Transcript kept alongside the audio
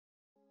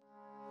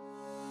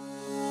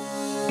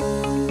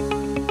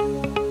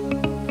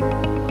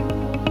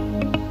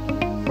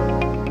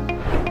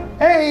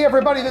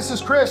everybody, this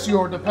is Chris,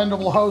 your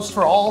dependable host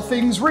for all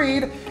things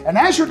Reed. And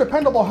as your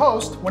dependable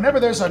host,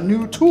 whenever there's a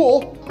new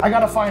tool, I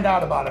gotta find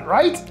out about it,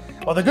 right?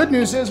 Well, the good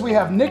news is we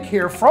have Nick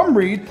here from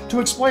Reed to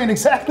explain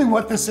exactly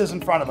what this is in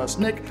front of us.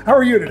 Nick, how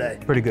are you today?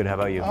 Pretty good, how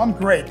about you? I'm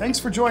great, thanks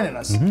for joining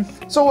us.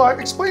 So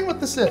explain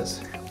what this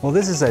is. Well,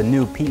 this is a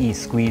new PE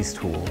squeeze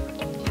tool.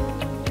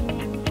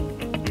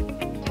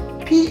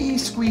 PE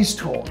squeeze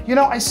tool. You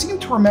know, I seem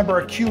to remember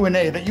a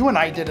Q&A that you and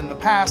I did in the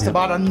past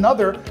about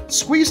another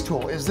squeeze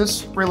tool. Is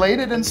this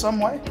related in some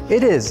way?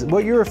 It is.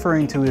 What you're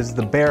referring to is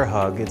the bear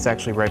hug. It's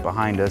actually right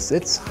behind us.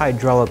 It's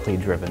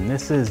hydraulically driven.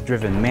 This is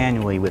driven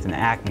manually with an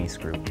Acme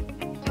screw.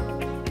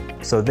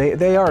 So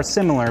they are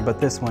similar,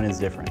 but this one is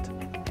different.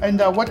 And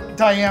what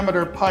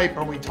diameter pipe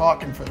are we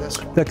talking for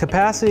this one? The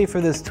capacity for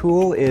this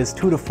tool is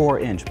 2 to 4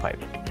 inch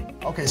pipe.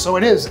 Okay, so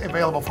it is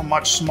available for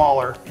much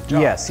smaller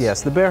jobs.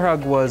 Yes. The bear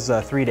hug was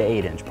 3 to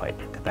 8 inch pipe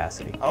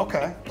capacity.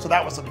 Okay, so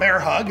that was a bear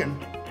hug, and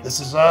this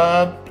is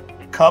a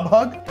cub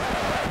hug?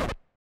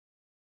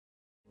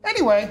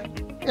 Anyway,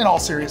 in all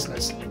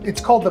seriousness,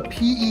 it's called the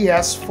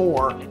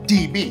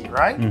PES4DB,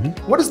 right?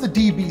 What does the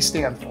DB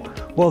stand for?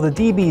 Well, the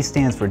DB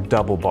stands for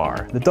double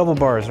bar. The double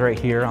bar is right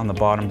here on the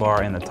bottom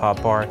bar and the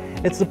top bar.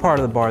 It's the part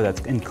of the bar that's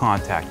in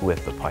contact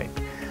with the pipe.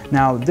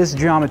 Now, this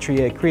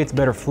geometry, it creates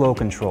better flow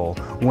control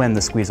when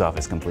the squeeze off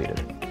is completed.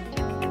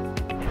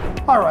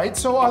 All right,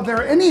 so are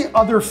there any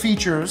other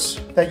features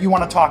that you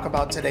want to talk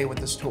about today with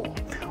this tool?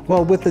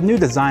 Well, with the new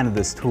design of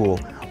this tool,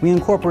 we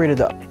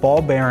incorporated a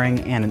ball bearing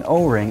and an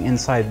O-ring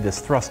inside this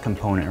thrust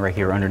component right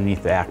here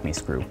underneath the Acme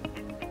screw.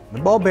 The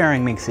ball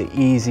bearing makes it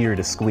easier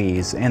to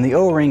squeeze, and the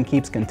O-ring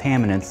keeps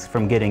contaminants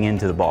from getting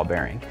into the ball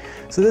bearing.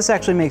 So this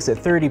actually makes it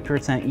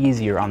 30%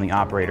 easier on the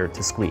operator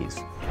to squeeze.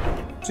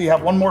 So you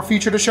have one more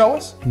feature to show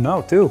us?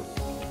 No, 2.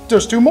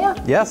 Just 2 more?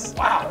 Yes.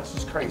 Wow, this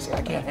is crazy.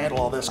 I can't handle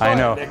all this. I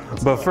know,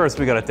 but first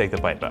we gotta take the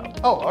pipe out.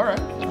 Oh, all right.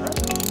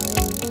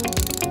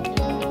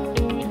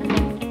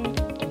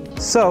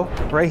 So,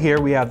 right here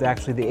we have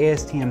actually the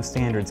ASTM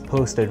standards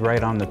posted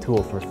right on the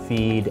tool for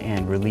feed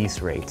and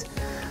release rate.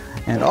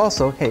 And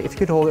also, hey, if you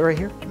could hold it right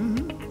here.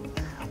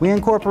 We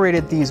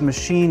incorporated these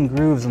machine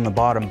grooves on the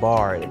bottom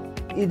bar.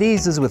 It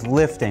eases with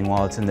lifting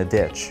while it's in the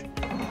ditch.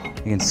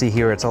 You can see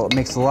here it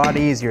makes it a lot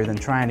easier than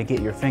trying to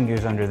get your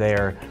fingers under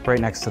there right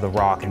next to the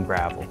rock and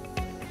gravel.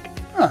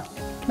 Huh.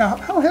 Now,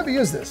 how heavy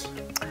is this?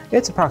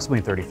 It's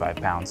approximately 35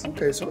 pounds.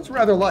 Okay, so it's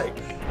rather light.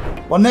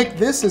 Well, Nick,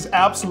 this is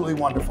absolutely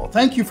wonderful.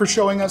 Thank you for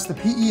showing us the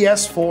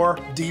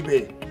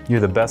PES4DB. You're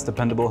the best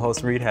dependable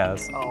host Reed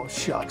has. Oh,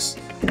 shucks.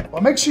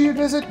 Well, make sure you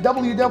visit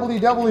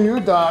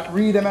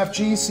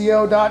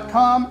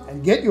www.reedmfgco.com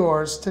and get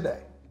yours today.